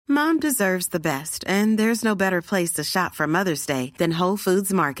Mom deserves the best, and there's no better place to shop for Mother's Day than Whole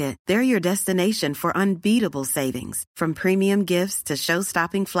Foods Market. They're your destination for unbeatable savings, from premium gifts to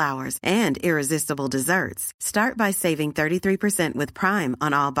show-stopping flowers and irresistible desserts. Start by saving 33% with Prime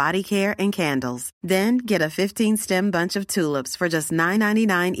on all body care and candles. Then get a 15-stem bunch of tulips for just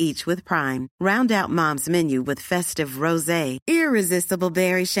 $9.99 each with Prime. Round out Mom's menu with festive rosé, irresistible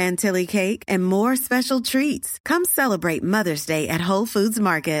berry chantilly cake, and more special treats. Come celebrate Mother's Day at Whole Foods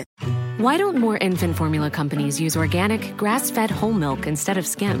Market. Why don't more infant formula companies use organic, grass-fed whole milk instead of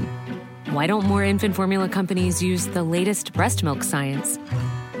skim? Why don't more infant formula companies use the latest breast milk science?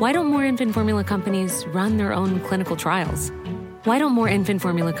 Why don't more infant formula companies run their own clinical trials? Why don't more infant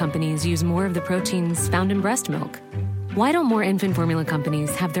formula companies use more of the proteins found in breast milk? Why don't more infant formula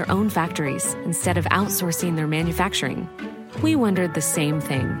companies have their own factories instead of outsourcing their manufacturing? We wondered the same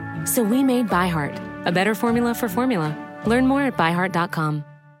thing. So we made ByHeart, a better formula for formula. Learn more at byheart.com.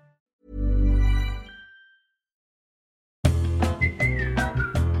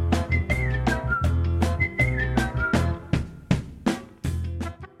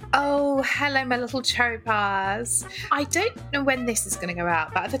 Oh, hello, my little cherry pies. I don't know when this is going to go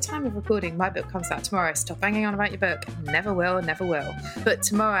out, but at the time of recording, my book comes out tomorrow. Stop banging on about your book. Never will, never will. But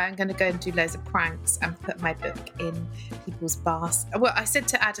tomorrow I'm going to go and do loads of pranks and put my book in people's baskets. Well, I said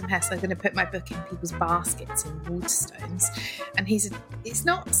to Adam Hess, I'm going to put my book in people's baskets in Waterstones. And he said, it's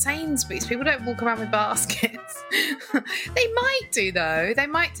not Sainsbury's. People don't walk around with baskets. They might do, though. They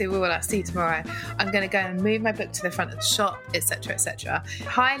might do. Well, I'll see you tomorrow. I'm going to go and move my book to the front of the shop, etc., etc.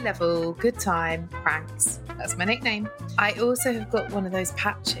 High level, good time, pranks. That's my nickname. I also have got one of those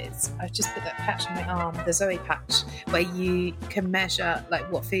patches. I've just put that patch on my arm, the Zoe patch, where you can measure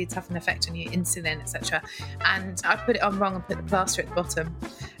like what foods have an effect on your insulin, etc. And I put it on wrong and put the plaster at the bottom.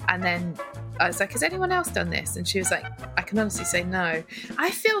 And then I was like, has anyone else done this? And she was like, I can honestly say no.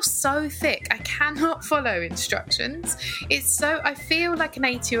 I feel so thick. I cannot follow instructions. I feel like an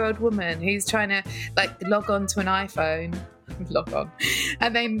 80-year-old woman who's trying to like log on to an iPhone. Log on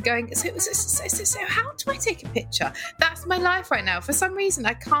and then going so how do I take a picture? That's my life right now. For some reason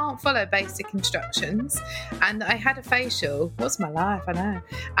I can't follow basic instructions, and I had a facial. What's my life? I know.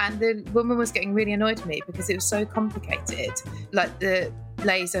 And the woman was getting really annoyed with me because it was so complicated, like the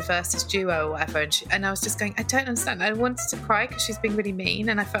laser versus duo or whatever, and I was just going, I don't understand. I wanted to cry because she's being really mean,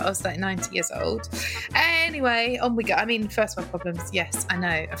 and I felt I was like 90 years old. Anyway, on we go. I mean, first world problems, yes, I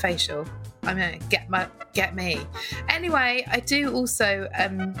know, a facial. I'm gonna get me. Anyway, I do also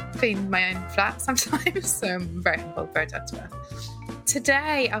clean my own flat sometimes, so I'm very humble, very down to earth.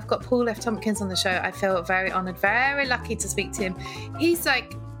 Today, I've got Paul F. Tompkins on the show. I feel very honoured, very lucky to speak to him. He's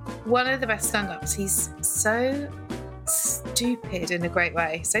like one of the best stand-ups. He's so stupid in a great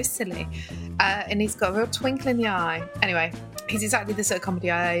way, so silly, and he's got a real twinkle in the eye. Anyway, he's exactly the sort of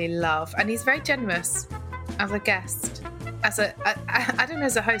comedy I love, and he's very generous as a guest. I don't know,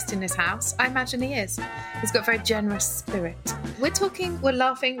 as a host in this house, I imagine he is. He's got a very generous spirit. We're talking, we're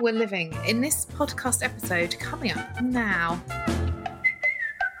laughing, we're living in this podcast episode coming up now.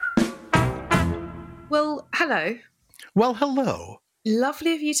 Well, hello. Well, hello.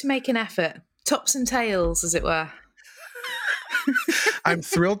 Lovely of you to make an effort. Tops and tails, as it were. I'm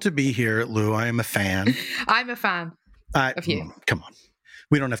thrilled to be here, Lou. I am a fan. I'm a fan of you. Come on.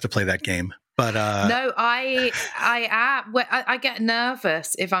 We don't have to play that game. But no, I am. I get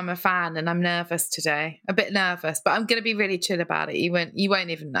nervous if I'm a fan, and I'm nervous today. A bit nervous, but I'm going to be really chill about it. You won't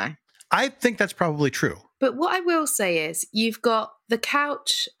even know. I think that's probably true. But what I will say is, you've got the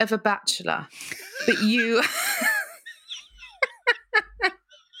couch of a bachelor, but you.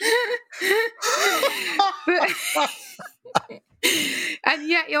 And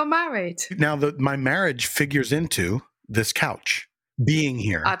yet you're married. Now, my marriage figures into this couch being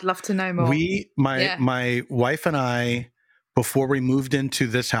here. I'd love to know more. My wife and I, before we moved into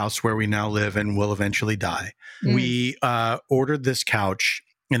this house where we now live and will eventually die, we ordered this couch,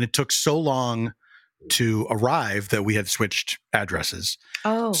 and it took so long to arrive that we had switched addresses.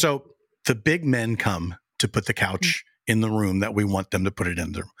 Oh. So the big men come to put the couch in the room that we want them to put it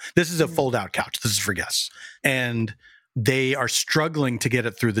in the room. This is a fold-out couch. This is for guests. And they are struggling to get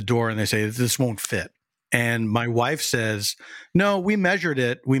it through the door, and they say, this won't fit. And my wife says, no, we measured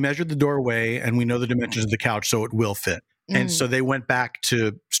it. We measured the doorway, and we know the dimensions of the couch, so it will fit. And so they went back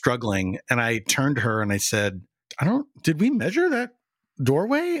to struggling, and I turned to her and I said, did we measure that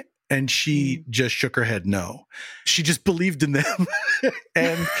doorway? And she just shook her head no. She just believed in them.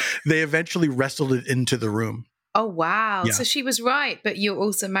 And they eventually wrestled it into the room. Oh, wow. Yeah. So she was right, but you're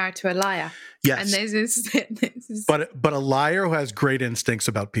also married to a liar. Yes. And this is But a liar who has great instincts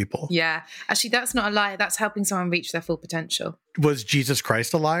about people. yeah. Actually, that's not a liar. That's helping someone reach their full potential. Was Jesus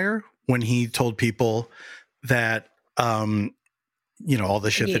Christ a liar when he told people that, all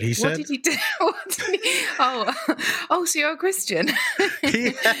the shit that he said? What did he do? Oh, so you're a Christian.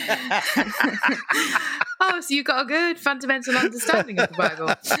 Oh, so you got a good fundamental understanding of the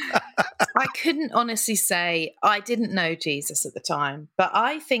Bible. I couldn't honestly say. I didn't know Jesus at the time, but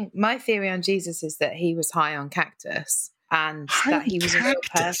I think my theory on Jesus is that he was high on cactus and that he was a real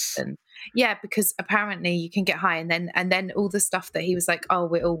person. Yeah, because apparently you can get high and then all the stuff that he was like, oh,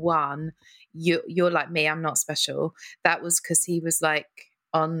 we're all one. You're like me, I'm not special. That was because he was like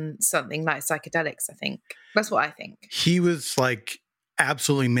on something like psychedelics, I think. That's what I think. He was like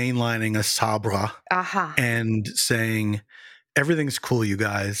absolutely mainlining a Sabra and saying, everything's cool, you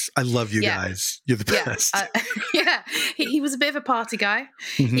guys. I love you guys. You're the best. He was a bit of a party guy.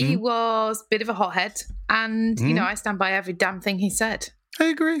 Mm-hmm. He was a bit of a hothead. And, I stand by every damn thing he said. I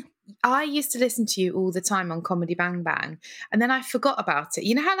agree. I used to listen to you all the time on Comedy Bang Bang, and then I forgot about it.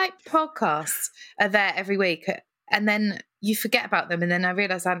 You know how like podcasts are there every week, and then you forget about them, and then I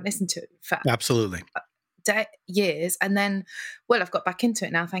realised I hadn't listened to it for absolutely years, and then, well, I've got back into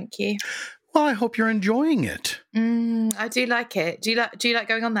it now. Thank you. Well, I hope you're enjoying it. I do like it. Do you like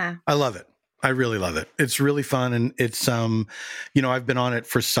going on there? I love it. I really love it. It's really fun, and it's I've been on it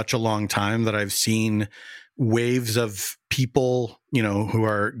for such a long time that I've seen waves of people, who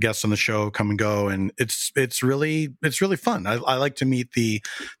are guests on the show come and go, and it's really fun. I like to meet the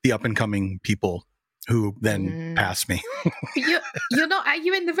up and coming people who then pass me. You're not. Are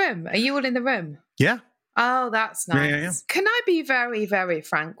you in the room? Are you all in the room? Yeah. Oh, that's nice. Yeah. Can I be very, very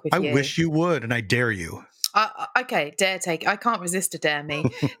frank with you? I wish you would, and I dare you. Okay, dare take. I can't resist a dare me.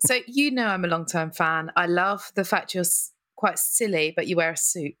 So I'm a long-term fan. I love the fact you're quite silly, but you wear a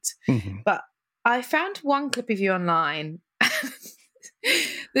suit. Mm-hmm. But I found one clip of you online.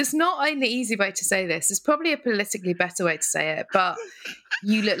 There's not an easy way to say this. There's probably a politically better way to say it, but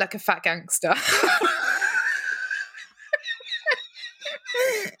you look like a fat gangster.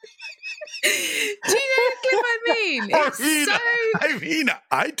 Do you know the clip I mean?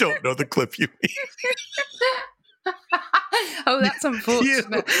 I don't know the clip you mean. Oh, that's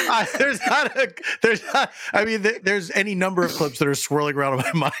unfortunate. There's any number of clips that are swirling around in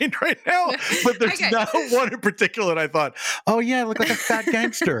my mind right now, but there's not one in particular that I thought, oh yeah, I look like a fat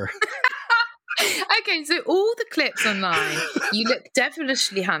gangster. Okay, so all the clips online, you look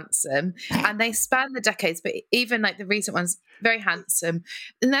devilishly handsome, and they span the decades, but even like the recent ones, very handsome.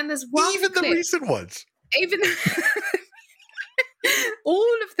 And then there's one Even clip, the recent ones. Even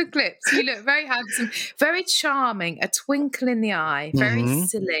all of the clips, you look very handsome, very charming, a twinkle in the eye, very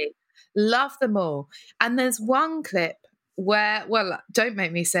silly. Love them all. And there's one clip where, well, don't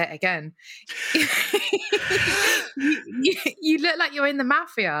make me say it again. you look like you're in the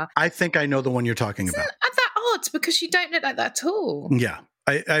mafia. I think I know the one you're talking about. Isn't that odd? Because you don't look like that at all. Yeah.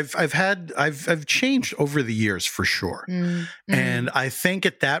 I've changed over the years for sure. And I think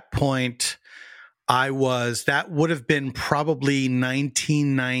at that point that would have been probably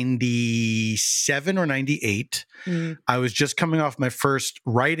 1997 or 98. I was just coming off my first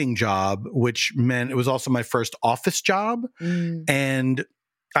writing job, which meant it was also my first office job. And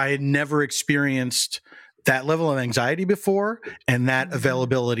I had never experienced that level of anxiety before and that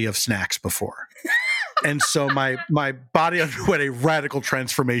availability of snacks before. And so my body underwent a radical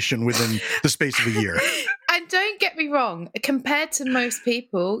transformation within the space of a year. And don't get me wrong, compared to most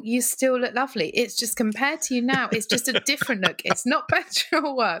people, you still look lovely. It's just compared to you now, it's just a different look. It's not better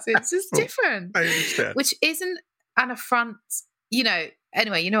or worse. It's just different. I understand. Which isn't an affront,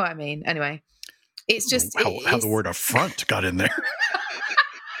 anyway, you know what I mean. Anyway, it's just... How the word affront got in there.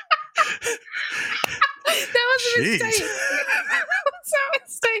 That was a mistake.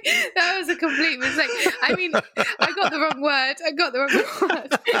 That was a complete mistake. I mean, I got the wrong word.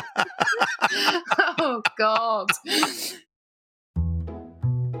 Oh, God.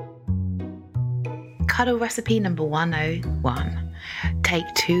 Cuddle recipe number 101. Take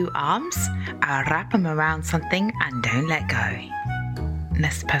 2 arms, wrap them around something and don't let go.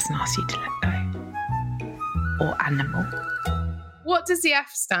 Unless the person asks you to let go. Or animal. What does the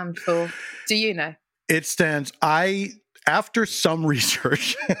F stand for? Do you know? It stands, after some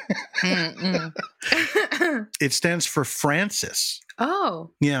research, it stands for Francis.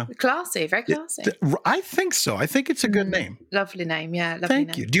 Oh. Yeah. Classy, very classy. I think so. I think it's a good name. Lovely name, yeah.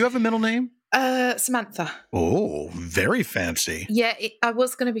 Thank you. Do you have a middle name? Samantha. Oh, very fancy. Yeah, I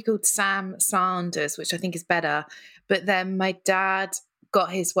was going to be called Sam Sanders, which I think is better. But then my dad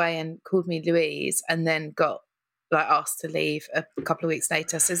got his way and called me Louise and then got like asked to leave a couple of weeks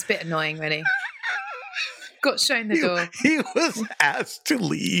later. So it's a bit annoying, really. Got shown the door. He was asked to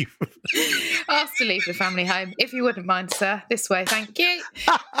leave. Asked to leave the family home. If you wouldn't mind, sir, this way, thank you.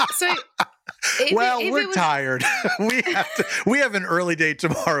 So, we're tired. We have an early day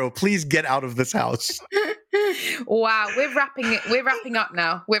tomorrow. Please get out of this house. Wow, we're wrapping up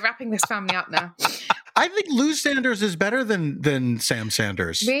now. We're wrapping this family up now. I think Lou Sanders is better than Sam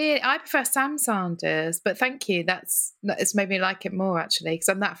Sanders. Really, I prefer Sam Sanders, but thank you. That's made me like it more, actually, because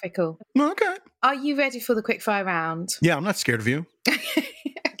I'm that fickle. Okay. Are you ready for the quickfire round? Yeah, I'm not scared of you.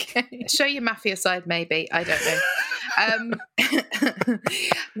 Okay. Show your mafia side, maybe. I don't know.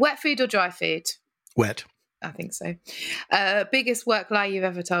 Wet food or dry food? Wet. I think so. Biggest work lie you've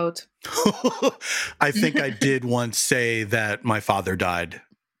ever told? I think I did once say that my father died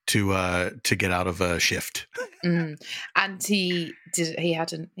to get out of a shift. And he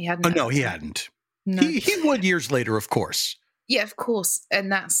hadn't. No, he hadn't. No. He would years later, of course. Yeah, of course.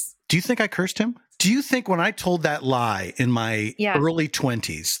 And that's... Do you think I cursed him? Do you think when I told that lie in my early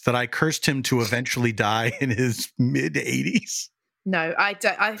 20s that I cursed him to eventually die in his mid 80s? No, I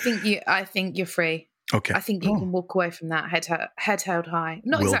don't. I think you're free. Okay. I think you can walk away from that head held high.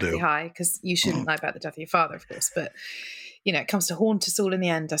 Not exactly high, because you shouldn't lie about the death of your father, of course, but it comes to haunt us all in the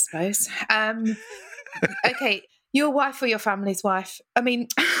end, I suppose. Okay, your wife or your family's wife? I mean,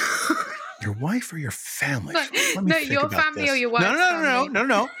 your wife or your family? No, your family or your wife's family.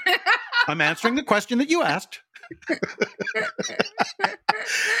 No. I'm answering the question that you asked.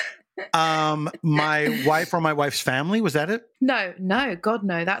 My wife or my wife's family, was that it? No, God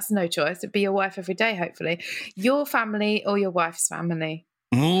no, that's no choice. It'd be your wife every day, hopefully. Your family or your wife's family?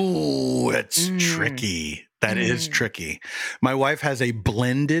 Ooh, it's tricky. That is tricky. My wife has a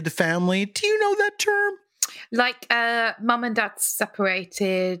blended family. Do you know that term? Like mum and dad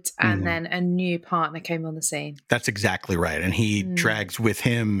separated and then a new partner came on the scene. That's exactly right. And he drags with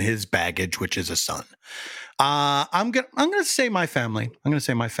him his baggage, which is a son. I'm gonna say my family.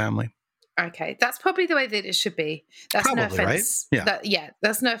 Okay, that's probably the way that it should be. That's probably, no offense. Right?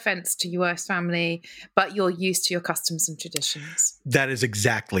 That's no offense to your wife's family, but you're used to your customs and traditions. That is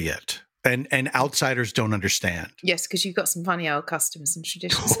exactly it. And outsiders don't understand. Yes, because you've got some funny old customs and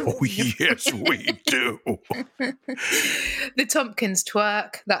traditions. Oh, yes, we do. The Tompkins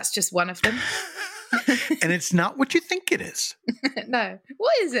twerk, that's just one of them. And it's not what you think it is. No.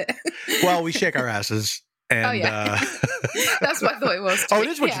 What is it? Well, we shake our asses. And, that's what I thought it was. Oh, it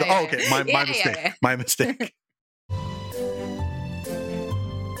is what you thought. Oh, okay. My mistake. Yeah. My mistake.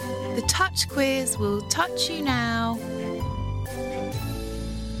 The touch quiz will touch you now.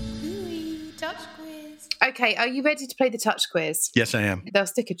 Touch quiz. Okay, are you ready to play the touch quiz? Yes, I am. They'll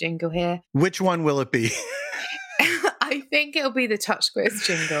stick a jingle here. Which one will it be? I think it'll be the touch quiz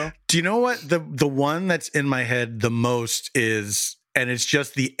jingle. Do you know what the one that's in my head the most is, and it's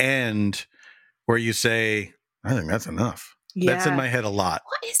just the end where you say, I think that's enough. Yeah. That's in my head a lot.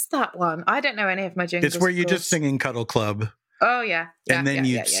 What is that one? I don't know any of my jingles. It's where you're just singing Cuddle Club. Oh, yeah. And then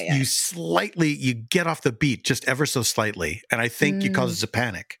you get off the beat just ever so slightly. And I think it causes a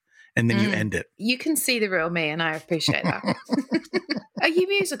panic. And then you end it. You can see the real me, and I appreciate that. Are you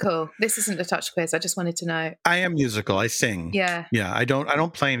musical? This isn't a touch quiz. I just wanted to know. I am musical. I sing. Yeah. Yeah. I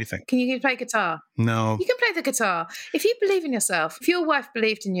don't play anything. Can you play guitar? No. You can play the guitar. If you believe in yourself, if your wife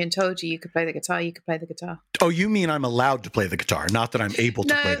believed in you and told you could play the guitar, you could play the guitar. Oh, you mean I'm allowed to play the guitar, not that I'm able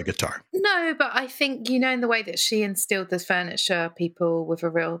to play the guitar. No, but I think, in the way that she instilled the furniture people with a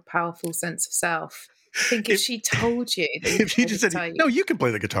real powerful sense of self. I think if she told you that if she just said, no, you can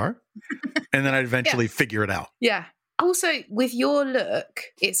play the guitar, and then I'd eventually figure it out. Yeah. Also, with your look,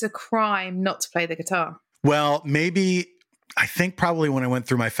 it's a crime not to play the guitar. Well, I think probably when I went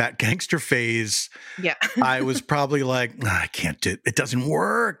through my fat gangster phase, I was probably like, I can't do it. It doesn't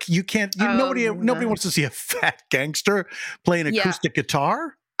work. You can't. Nobody wants to see a fat gangster play an acoustic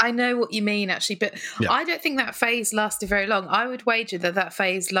guitar. I know what you mean, actually, but I don't think that phase lasted very long. I would wager that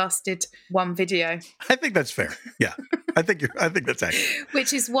phase lasted one video. I think that's fair. Yeah, I think that's accurate.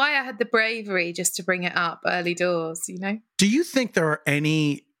 Which is why I had the bravery just to bring it up early doors. Do you think there are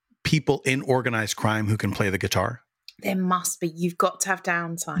any people in organized crime who can play the guitar? There must be. You've got to have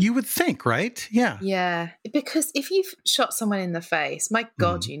downtime. You would think, right? Yeah. Yeah. Because if you've shot someone in the face, my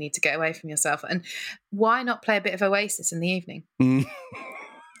God, you need to get away from yourself. And why not play a bit of Oasis in the evening?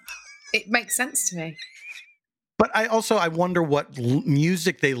 It makes sense to me. But I wonder what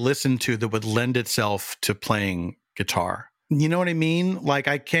music they listen to that would lend itself to playing guitar. You know what I mean? Like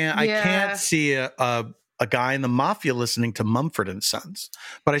I can't see a guy in the Mafia listening to Mumford & Sons,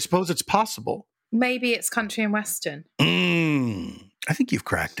 but I suppose it's possible. Maybe it's country and western. I think you've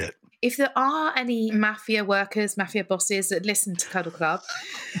cracked it. if there are any mafia workers, mafia bosses that listen to Cuddle Club,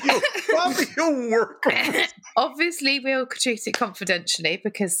 Mafia workers. obviously we'll treat it confidentially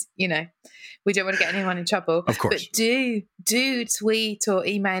because, we don't want to get anyone in trouble. Of course. But do tweet or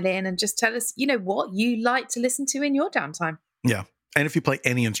email in and just tell us, what you like to listen to in your downtime. Yeah. And if you play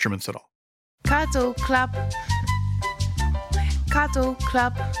any instruments at all. Cuddle Club. Cuddle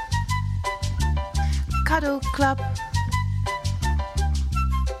Club. Cuddle Club.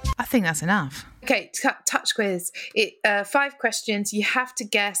 I think that's enough. Okay, touch quiz. 5 questions. You have to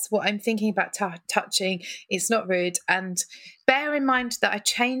guess what I'm thinking about touching. It's not rude. And bear in mind that I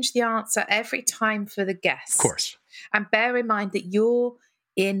change the answer every time for the guess. Of course. And bear in mind that you're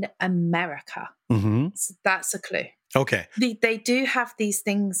in America. Mm-hmm. So that's a clue. Okay. They do have these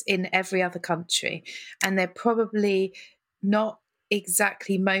things in every other country, and they're probably not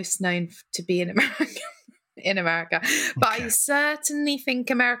exactly most known to be in America. But I certainly think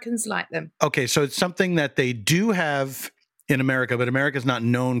Americans like them. Okay, so it's something that they do have in America, but America's not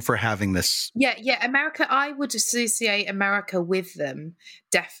known for having this. Yeah, America, I would associate America with them,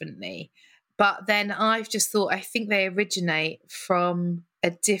 definitely. But then I've just thought, I think they originate from a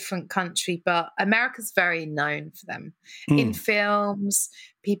different country, but America's very known for them. In films,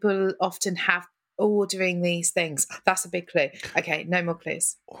 people often have ordering these things. That's a big clue. Okay, no more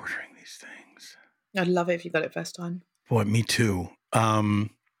clues. Ordering these things. I'd love it if you got it first time. Boy, me too.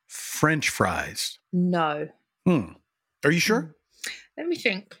 French fries. No. Are you sure? Let me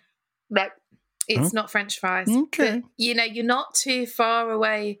think. Right. It's not French fries. Okay. But, you're not too far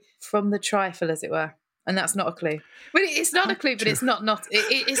away from the trifle, as it were. And that's not a clue. But it's not a clue, but it's not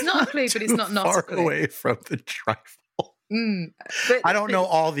it's not a clue, but it's not a clue. Far away from the trifle. But, I don't know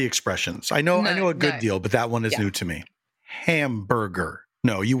all the expressions. I know a good deal, but that one is new to me. Hamburger.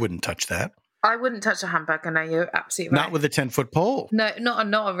 No, you wouldn't touch that. I wouldn't touch a hamburger. No, you're absolutely right. Not with a 10-foot pole. No,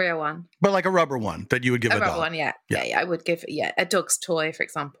 not a real one. But like a rubber one that you would give a dog. A rubber one, yeah. I would give a dog's toy, for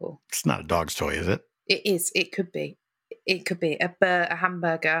example. It's not a dog's toy, is it? It is. It could be. It could be a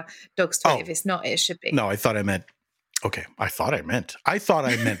hamburger, dog's toy. If it's not, it should be. No, I thought I meant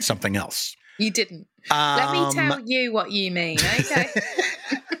something else. You didn't. Let me tell you what you mean, okay?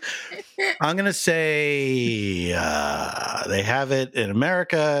 I'm going to say they have it in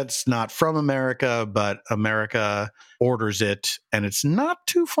America. It's not from America, but America orders it, and it's not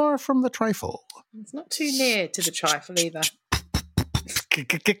too far from the trifle. It's not too near to the trifle either.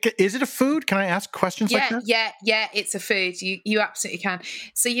 Is it a food? Can I ask questions like that? Yeah, it's a food. You absolutely can.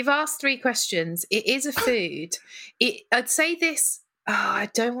 So you've asked 3 questions. It is a food. I'd say this, I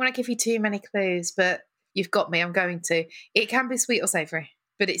don't want to give you too many clues, but you've got me. I'm going to. It can be sweet or savoury,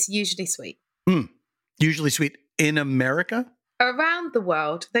 but it's usually sweet. Usually sweet in America? Around the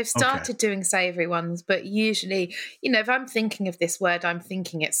world. They've started doing savoury ones, but usually, if I'm thinking of this word, I'm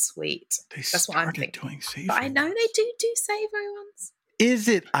thinking it's sweet. That's what I'm thinking. Doing savoury. But I know they do savoury ones. Is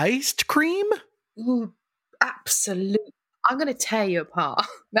it iced cream? Ooh, absolutely. I'm going to tear you apart.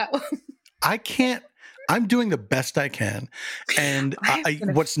 That one. I can't. I'm doing the best I can. And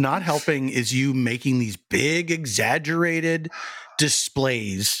what's not helping is you making these big, exaggerated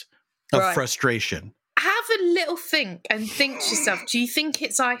displays of frustration. Have a little think and think to yourself, do you think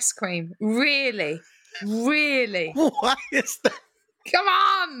it's ice cream? Really? Really? What is that? Come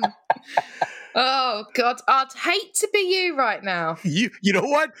on. Oh, God. I'd hate to be you right now. You know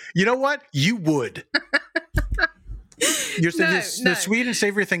what? You would. You're saying the sweet and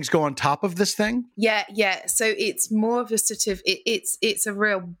savory things go on top of this thing? Yeah. So it's more of a sort of, it's a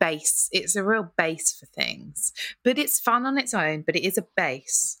real base. It's a real base for things. But it's fun on its own, but it is a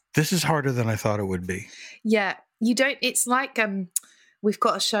base. This is harder than I thought it would be. Yeah. It's like, we've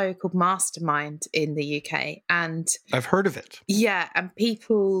got a show called Mastermind in the UK, and I've heard of it. Yeah. And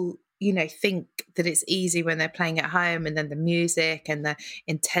people, think that it's easy when they're playing at home, and then the music and the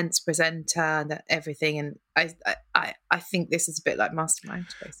intense presenter and everything. And I think this is a bit like Mastermind.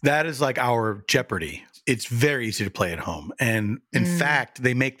 Basically. That is like our Jeopardy. It's very easy to play at home. And in fact,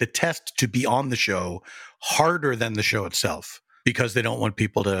 they make the test to be on the show harder than the show itself because they don't want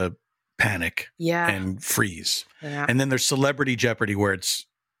people to panic and freeze. Yeah. And then there's Celebrity Jeopardy, where it's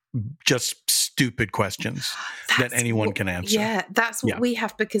just stupid questions that anyone can answer. Yeah, that's what we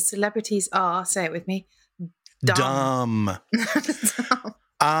have, because celebrities are, say it with me, dumb.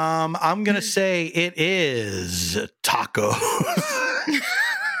 I'm going to say it is tacos.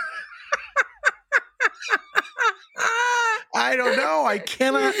 I don't know. I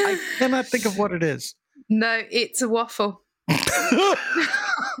cannot think of what it is. No, it's a waffle.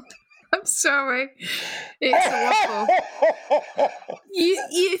 I'm sorry. It's a waffle.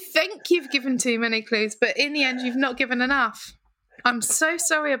 You think you've given too many clues, but in the end, you've not given enough. I'm so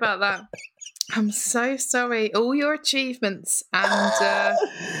sorry about that. I'm so sorry. All your achievements, and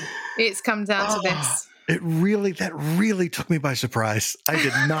it's come down to this. That really took me by surprise. I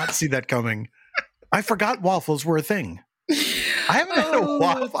did not see that coming. I forgot waffles were a thing. I haven't had a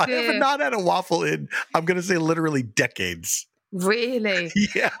waffle. I have not had a waffle in, I'm going to say, literally decades. Really?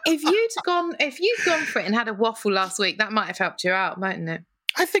 Yeah. If you'd gone for it and had a waffle last week, that might have helped you out, mightn't it?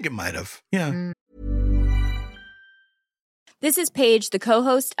 I think it might have. Yeah. This is Paige, the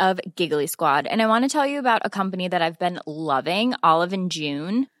co-host of Giggly Squad, and I want to tell you about a company that I've been loving, Olive &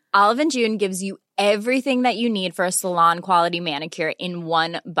 June. Olive & June gives you everything that you need for a salon-quality manicure in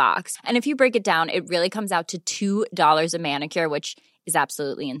one box. And if you break it down, it really comes out to $2 a manicure, which is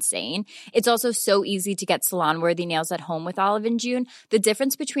absolutely insane. It's also so easy to get salon-worthy nails at home with Olive & June. The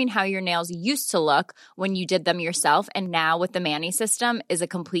difference between how your nails used to look when you did them yourself and now with the Mani system is a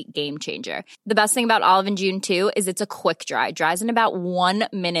complete game changer. The best thing about Olive & June, too, is it's a quick dry. Dries in about 1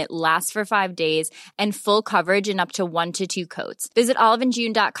 minute, lasts for 5 days, and full coverage in up to 1 to 2 coats. Visit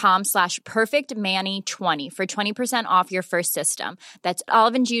oliveandjune.com/perfectmani20 for 20% off your first system. That's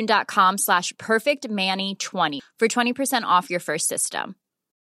oliveandjune.com/perfectmani20 for 20% off your first system.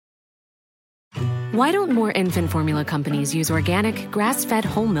 Why don't more infant formula companies use organic, grass-fed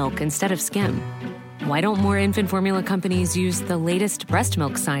whole milk instead of skim? Why don't more infant formula companies use the latest breast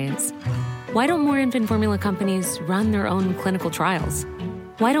milk science? Why don't more infant formula companies run their own clinical trials?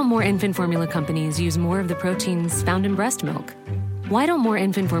 Why don't more infant formula companies use more of the proteins found in breast milk? Why don't more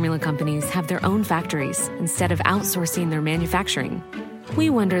infant formula companies have their own factories instead of outsourcing their manufacturing? We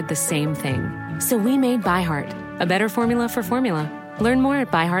wondered the same thing. So we made ByHeart, a better formula for formula. Learn more at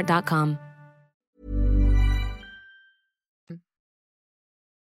byheart.com.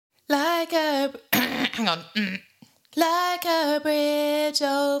 Like a hang on, like a bridge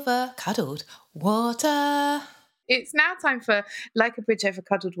over cuddled water. It's now time for Like a Bridge Over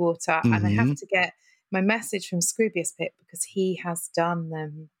Cuddled Water, and I have to get my message from Scroobius Pip because he has done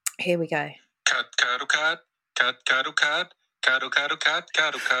them. Here we go. Cut, cuddle, cut, cut, cuddle, cut, cuddle, cuddle, cut,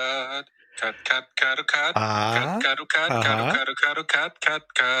 cuddle, cut. Cut, cut, cuddle, cut, cut, cuddle, cut, cuddle, cuddle, cuddle, cut, cut,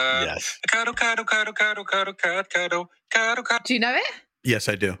 cut. Yes. Cuddle, cuddle, cuddle, cuddle, cuddle, cut, cuddle, cuddle, cut. Do you know it? Yes,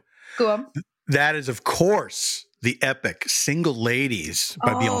 I do. Go on. That is, of course, the epic Single Ladies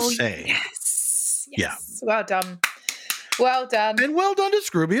by Beyonce. Yes. Yeah. Well done. Well done. And well done to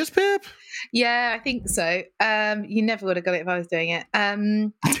Scroobius Pip. Yeah, I think so. You never would have got it if I was doing it.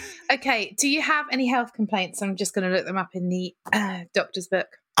 Okay. Do you have any health complaints? I'm just going to look them up in the doctor's book.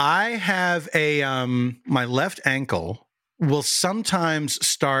 I have my left ankle will sometimes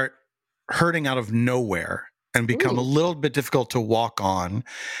start hurting out of nowhere and become a little bit difficult to walk on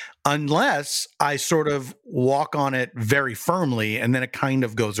unless I sort of walk on it very firmly and then it kind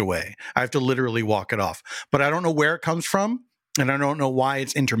of goes away. I have to literally walk it off. But I don't know where it comes from and I don't know why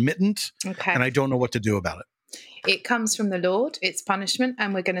it's intermittent. Okay. And I don't know what to do about it. It comes from the Lord. It's punishment,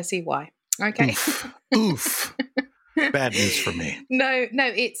 and we're going to see why. Okay. Oof. Bad news for me. No,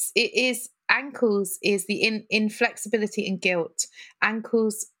 it is ankles is the inflexibility and guilt.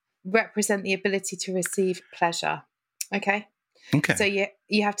 Ankles represent the ability to receive pleasure. Okay. So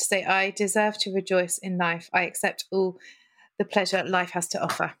you have to say, I deserve to rejoice in life. I accept all the pleasure life has to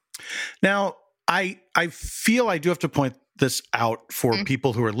offer. Now, I feel I do have to point this out for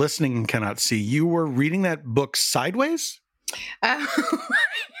people who are listening and cannot see. You were reading that book sideways?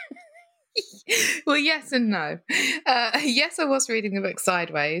 Well, yes and no. Yes, I was reading the book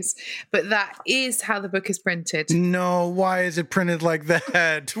sideways, but that is how the book is printed. No, why is it printed like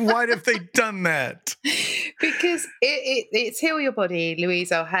that? Why have they done that? Because it's Heal Your Body,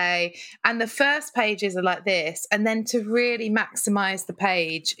 Louise L. Hay, and the first pages are like this, and then to really maximize the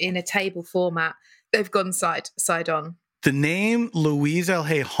page in a table format, they've gone side on. The name Louise L.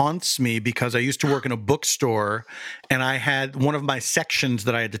 Hay haunts me because I used to work in a bookstore and I had one of my sections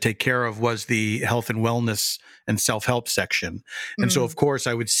that I had to take care of was the health and wellness and self-help section. And so, of course,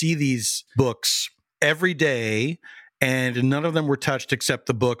 I would see these books every day and none of them were touched except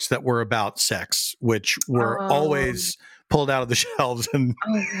the books that were about sex, which were always pulled out of the shelves and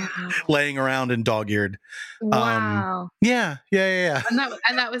laying around and dog-eared. Wow. Yeah.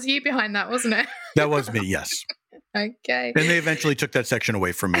 And that was you behind that, wasn't it? That was me, yes. Okay. And they eventually took that section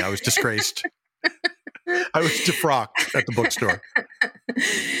away from me. I was disgraced. I was defrocked at the bookstore.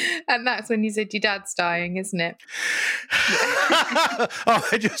 And that's when you said your dad's dying, isn't it? Oh,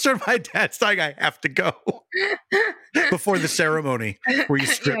 I just heard my dad's dying. I have to go. Before the ceremony where you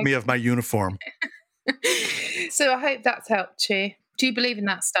strip me of my uniform. So I hope that's helped you. Do you believe in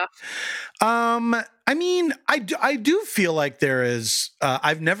that stuff? I mean, I do feel like there is,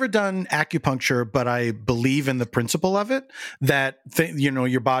 I've never done acupuncture, but I believe in the principle of it, that,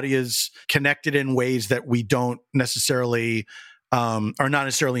 your body is connected in ways that we don't necessarily, are not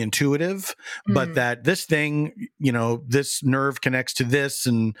necessarily intuitive, but that this thing, this nerve connects to this,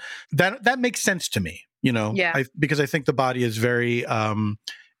 and that makes sense to me, Yeah. because I think the body is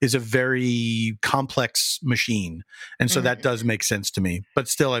is a very complex machine. And so that does make sense to me, but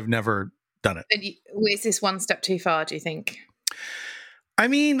still I've never done it. Is this one step too far, do you think? I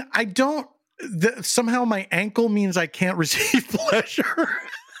mean, I don't, somehow my ankle means I can't receive pleasure.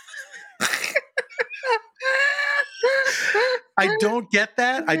 I don't get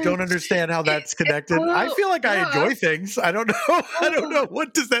that. I don't understand how that's connected. I feel like I enjoy things. I don't know. I don't know.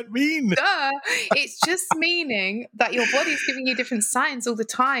 What does that mean? It's just meaning that your body's giving you different signs all the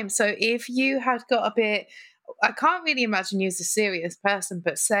time. So if you had got a bit, I can't really imagine you as a serious person,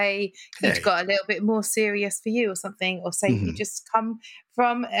 but say you'd got a little bit more serious for you or something, or say you just come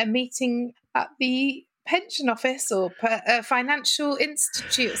from a meeting at the pension office or a financial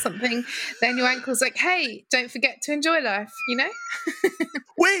institute or something, then your ankle's like, hey, don't forget to enjoy life,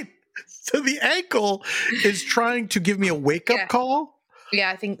 Wait, so the ankle is trying to give me a wake-up call? Yeah,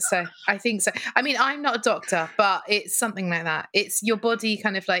 I think so. I mean, I'm not a doctor, but it's something like that. It's your body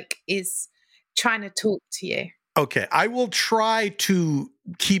kind of like is trying to talk to you. Okay, I will try to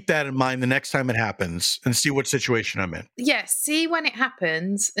keep that in mind the next time it happens and see what situation I'm in. Yeah, see when it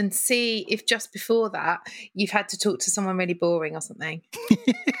happens and see if just before that you've had to talk to someone really boring or something. Do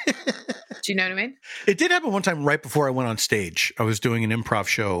you know what I mean? It did happen one time right before I went on stage. I was doing an improv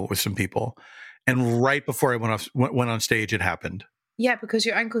show with some people, and right before I went on stage, it happened. Yeah, because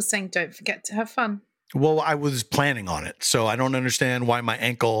your ankle's saying, don't forget to have fun. Well, I was planning on it, so I don't understand why my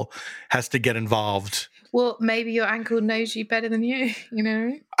ankle has to get involved. Well, maybe your ankle knows you better than you,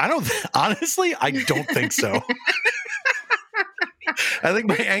 Honestly, I don't think so. I think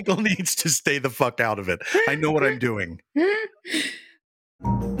my ankle needs to stay the fuck out of it. I know what I'm doing.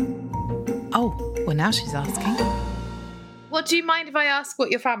 Oh, well, now she's asking. Well, do you mind if I ask what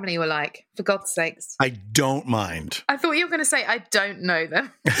your family were like, for God's sakes? I don't mind. I thought you were going to say, I don't know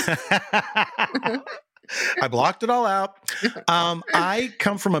them. I blocked it all out. I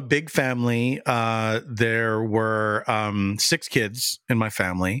come from a big family. There were 6 kids in my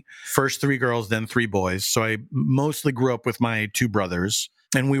family. First 3 girls, then 3 boys. So I mostly grew up with my 2 brothers.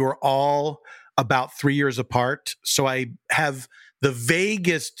 And we were all about 3 years apart. So I have the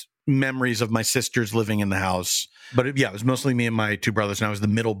vaguest memories of my sisters living in the house. But it was mostly me and my 2 brothers, and I was the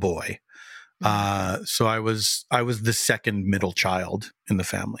middle boy. So I was the second middle child in the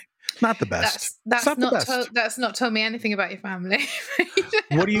family. Not the best. That's not told me anything about your family.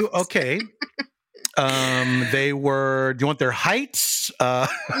 What do you? Okay. They were. Do you want their heights? No,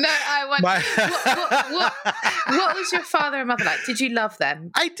 I want. What was your father and mother like? Did you love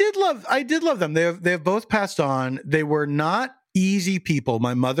them? I did love them. They've both passed on. They were not easy people.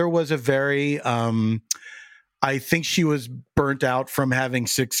 My mother was a very. I think she was burnt out from having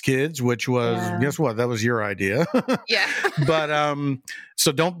 6 kids, which was, guess what? That was your idea. Yeah. But,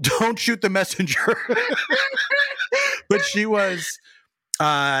 so don't shoot the messenger. But she was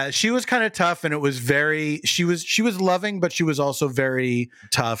kind of tough, and it was she was loving, but she was also very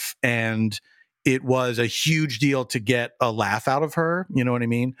tough. And it was a huge deal to get a laugh out of her. You know what I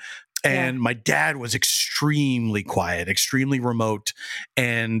mean? And my dad was extremely quiet, extremely remote.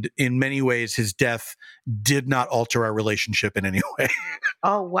 And in many ways, his death did not alter our relationship in any way.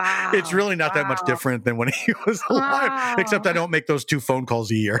 Oh, wow. It's really not that much different than when he was alive, except I don't make those 2 phone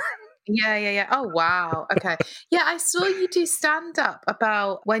calls a year. Yeah. Oh, wow. Okay. Yeah, I saw you do stand-up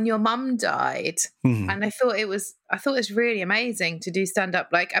about when your mum died. And I thought it was really amazing to do stand-up,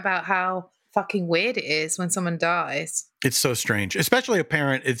 like about how fucking weird it is when someone dies. It's so strange, especially a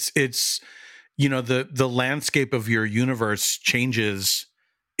parent. It's the landscape of your universe changes.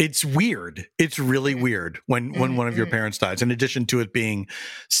 It's weird. It's really weird when one of your parents dies. In addition to it being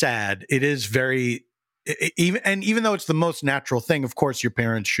sad, it is very even though it's the most natural thing. Of course, your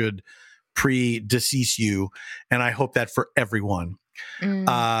parents should predecease you, and I hope that for everyone.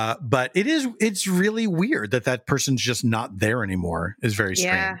 But it's really weird that person's just not there anymore. Is very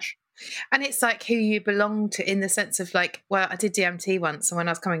strange. And it's like who you belong to, in the sense of like, well, I did DMT once, and when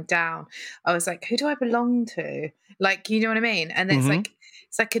I was coming down, I was like, who do I belong to? Like, you know what I mean? And it's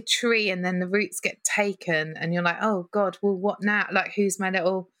like a tree, and then the roots get taken, and you're like, oh God, well, what now? Like, who's my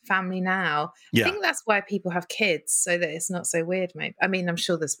little family now? Yeah. I think that's why people have kids, so that it's not so weird, maybe. I mean, I'm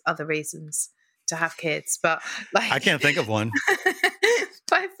sure there's other reasons to have kids, but like, I can't think of one.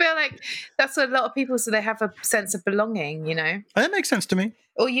 But I feel like that's what a lot of people, so they have a sense of belonging, you know. That makes sense to me.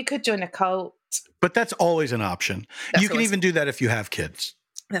 Or you could join a cult. But that's always an option. You can even do that if you have kids.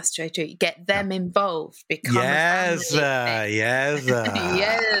 That's true. Get them involved. Become yes, a family. yes,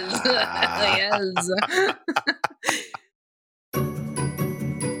 yes.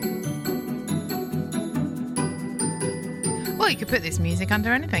 Well, you could put this music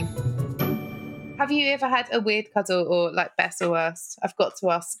under anything. Have you ever had a weird cuddle or like best or worst? I've got to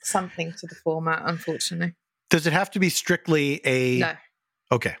ask something to the format, unfortunately. Does it have to be strictly a... No.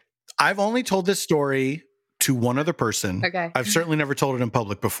 Okay. I've only told this story to one other person. Okay. I've certainly never told it in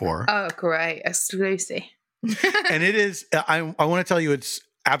public before. Oh, great. Exclusive. And it is, I want to tell you, it's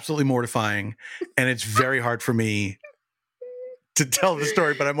absolutely mortifying. And it's very hard for me to tell the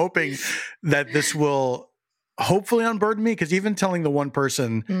story, but I'm hoping that this will hopefully unburden me, because even telling the one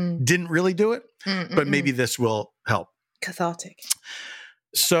person didn't really do it, but maybe this will help. Cathartic.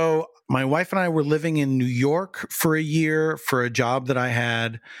 So my wife and I were living in New York for a year for a job that I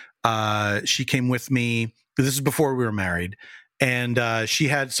had. She came with me. This is before we were married. And she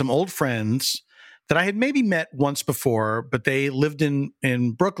had some old friends that I had maybe met once before, but they lived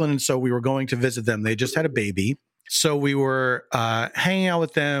in Brooklyn. And so we were going to visit them. They just had a baby. So we were hanging out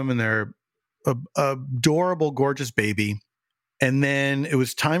with them, and they're adorable, gorgeous baby. And then it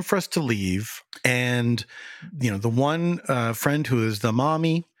was time for us to leave. And, you know, the one friend who is the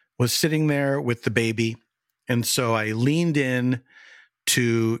mommy was sitting there with the baby. And so I leaned in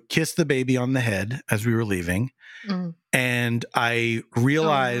to kiss the baby on the head as we were leaving. And I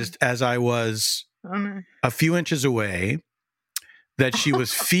realized as I was a few inches away that she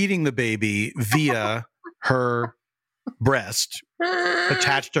was feeding the baby via her breast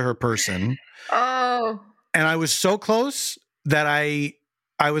attached to her person. Oh. And I was so close that I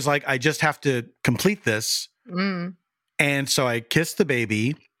was like, I just have to complete this. And so I kissed the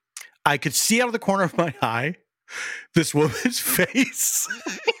baby. I could see out of the corner of my eye this woman's face.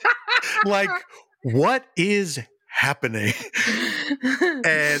 Like, what is happening?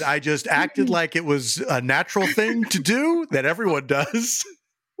 And I just acted like it was a natural thing to do that everyone does.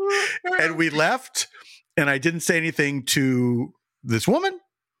 And we left, and I didn't say anything to this woman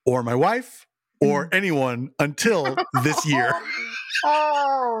or my wife or anyone until this year.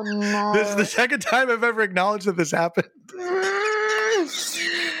 Oh, no. This is the second time I've ever acknowledged that this happened.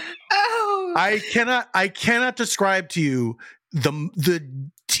 Oh. I cannot describe to you the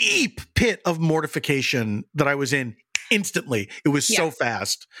deep pit of mortification that I was in instantly. It was so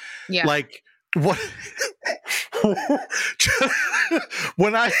fast. Yeah. Like, what?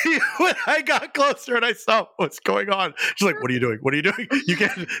 when I got closer and I saw what's going on, she's like, "What are you doing? What are you doing? You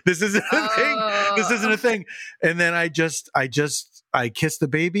can't. This isn't a thing. This isn't a thing." And then I kissed the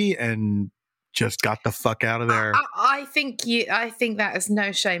baby and just got the fuck out of there. I think that is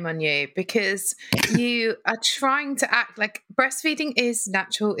no shame on you, because you are trying to act like breastfeeding is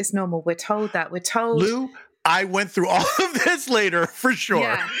natural, is normal. We're told that. We're told. Lou, I went through all of this later for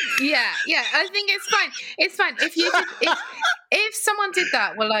sure. Yeah. I think it's fine. It's fine. If someone did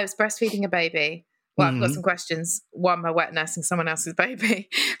that while I was breastfeeding a baby, well, I've got some questions. One, my wet nursing someone else's baby.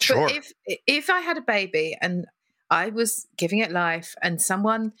 Sure. But if I had a baby and I was giving it life and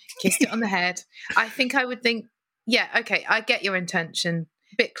someone kissed it on the head, I think I would think, yeah, okay, I get your intention.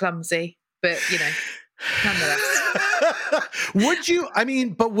 A bit clumsy, but, you know, nonetheless.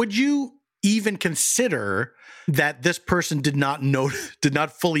 Would you even consider that this person did not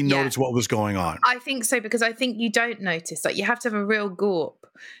fully notice what was going on? I think so, because I think you don't notice. Like, you have to have a real gorp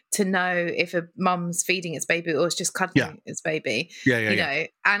to know if a mum's feeding its baby or it's just cuddling its baby. You know,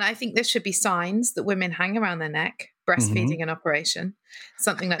 and I think there should be signs that women hang around their neck, breastfeeding an operation,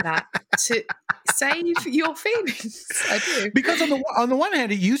 something like that, to save your feelings. I do. Because on the one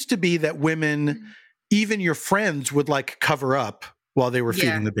hand, it used to be that women, even your friends, would like cover up while they were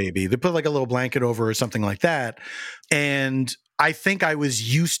feeding the baby. They put like a little blanket over or something like that. And I think I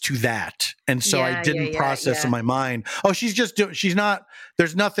was used to that. And so I didn't process in my mind, oh,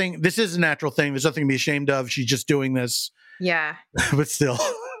 there's nothing, this is a natural thing. There's nothing to be ashamed of. She's just doing this. Yeah. But still.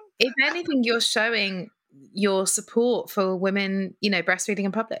 If anything, you're showing your support for women, you know, breastfeeding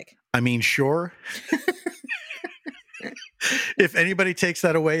in public. I mean, sure. If anybody takes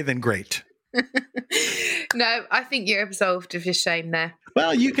that away, then great. No, I think you're absolved of your shame there.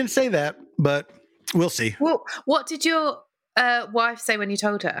 Well, you can say that, but we'll see. Well, what did your wife say when you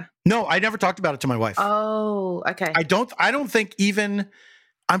told her? No, I never talked about it to my wife. Oh, okay. I don't think even,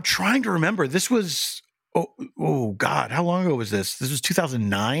 I'm trying to remember. This was, oh God, how long ago was this? This was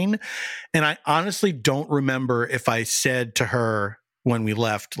 2009. And I honestly don't remember if I said to her when we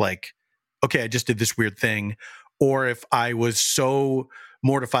left, like, okay, I just did this weird thing, or if I was so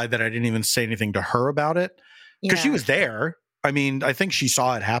mortified that I didn't even say anything to her about it because she was there. I mean, I think she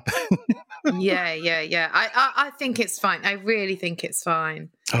saw it happen. Yeah. I think it's fine. I really think it's fine.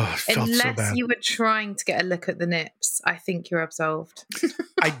 Oh, it felt so Unless bad. you were trying to get a look at the nips, I think you're absolved.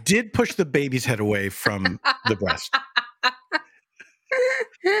 I did push the baby's head away from the breast.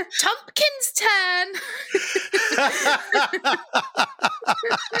 Tompkins' turn.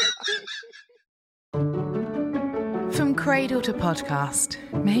 From cradle to podcast,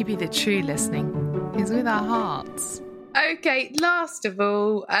 maybe the true listening is with our hearts. Okay, last of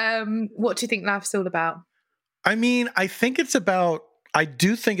all, what do you think life's all about? I mean, I do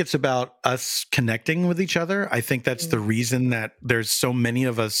think it's about us connecting with each other. I think that's the reason that there's so many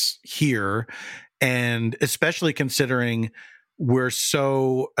of us here. And especially considering we're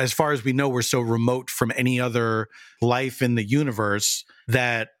so, as far as we know, we're so remote from any other life in the universe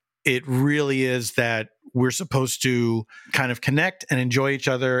that it really is that we're supposed to kind of connect and enjoy each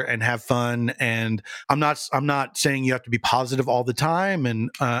other and have fun. And I'm not saying you have to be positive all the time and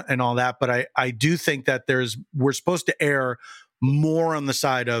all that, but I do think that we're supposed to err more on the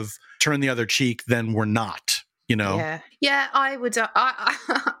side of turn the other cheek than we're not, you know? Yeah, I would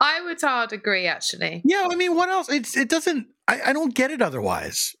hard agree, actually. Yeah, I mean, what else? It doesn't, I don't get it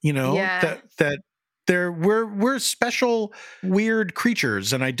otherwise, you know, that we're special, weird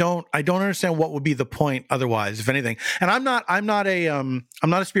creatures. And I don't understand what would be the point otherwise, if anything. And I'm not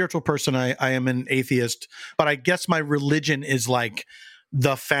a spiritual person. I am an atheist, but I guess my religion is like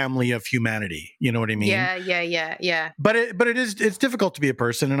the family of humanity. You know what I mean? Yeah. But it's difficult to be a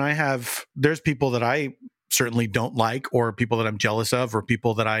person. And there's people that I certainly don't like, or people that I'm jealous of, or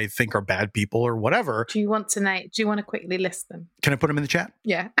people that I think are bad people or whatever. Do you want to quickly list them? Can I put them in the chat?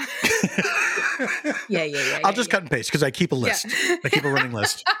 Yeah. Yeah. I'll just cut and paste because I keep a list. Yeah. I keep a running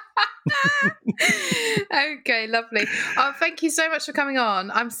list. Okay, lovely. Oh, thank you so much for coming on.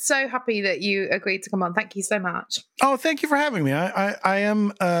 I'm so happy that you agreed to come on. Thank you so much. Oh, thank you for having me. I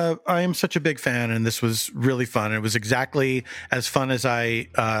am such a big fan, and this was really fun. It was exactly as fun as I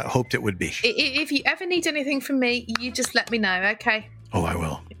hoped it would be. If you ever need anything from me, you just let me know, okay? Oh, I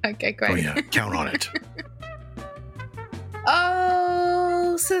will. Okay, great. Oh, yeah. Count on it.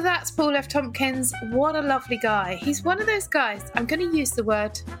 Oh, so that's Paul F. Tompkins. What a lovely guy. He's one of those guys, I'm going to use the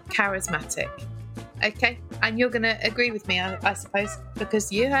word charismatic. Okay? And you're going to agree with me, I suppose,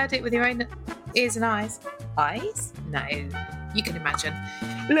 because you heard it with your own ears and eyes. Eyes? No, you can imagine.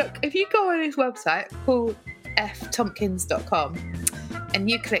 Look, if you go on his website, paulftompkins.com, and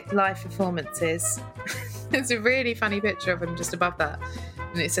you click live performances, there's a really funny picture of him just above that.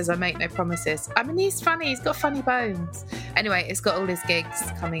 And it says, I make no promises. I mean, he's funny. He's got funny bones. Anyway, it's got all his gigs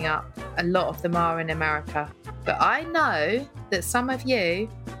coming up. A lot of them are in America. But I know that some of you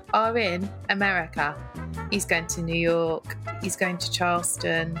are in America. He's going to New York. He's going to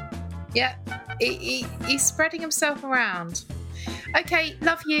Charleston. Yeah, he's spreading himself around. Okay,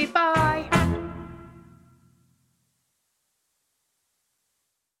 love you. Bye.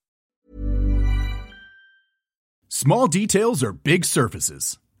 Small details are big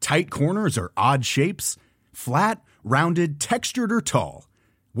surfaces. Tight corners are odd shapes. Flat, rounded, textured, or tall.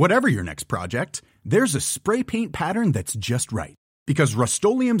 Whatever your next project, there's a spray paint pattern that's just right. Because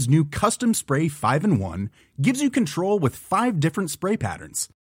Rust-Oleum's new Custom Spray 5-in-1 gives you control with 5 different spray patterns.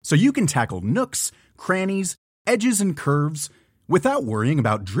 So you can tackle nooks, crannies, edges, and curves without worrying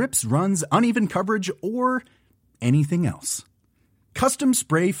about drips, runs, uneven coverage, or anything else. Custom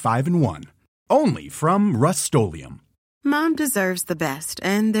Spray 5-in-1. Only from Rust-Oleum. Mom deserves the best,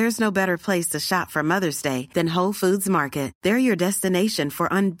 and there's no better place to shop for Mother's Day than Whole Foods Market. They're your destination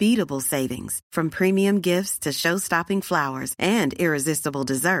for unbeatable savings, from premium gifts to show-stopping flowers and irresistible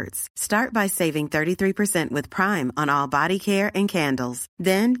desserts. Start by saving 33% with Prime on all body care and candles.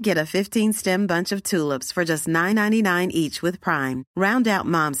 Then get a 15-stem bunch of tulips for just $9.99 each with Prime. Round out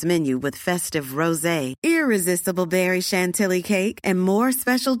Mom's menu with festive rosé, irresistible berry chantilly cake, and more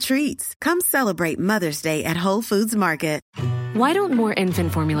special treats. Come celebrate Mother's Day at Whole Foods Market. Why don't more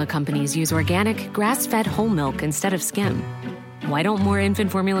infant formula companies use organic, grass-fed whole milk instead of skim? Why don't more infant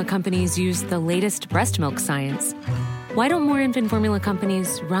formula companies use the latest breast milk science? Why don't more infant formula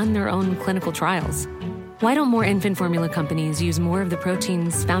companies run their own clinical trials? Why don't more infant formula companies use more of the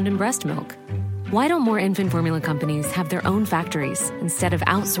proteins found in breast milk? Why don't more infant formula companies have their own factories instead of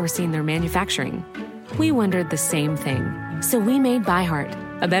outsourcing their manufacturing? We wondered the same thing. So we made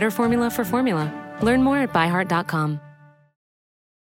ByHeart, a better formula for formula. Learn more at byheart.com.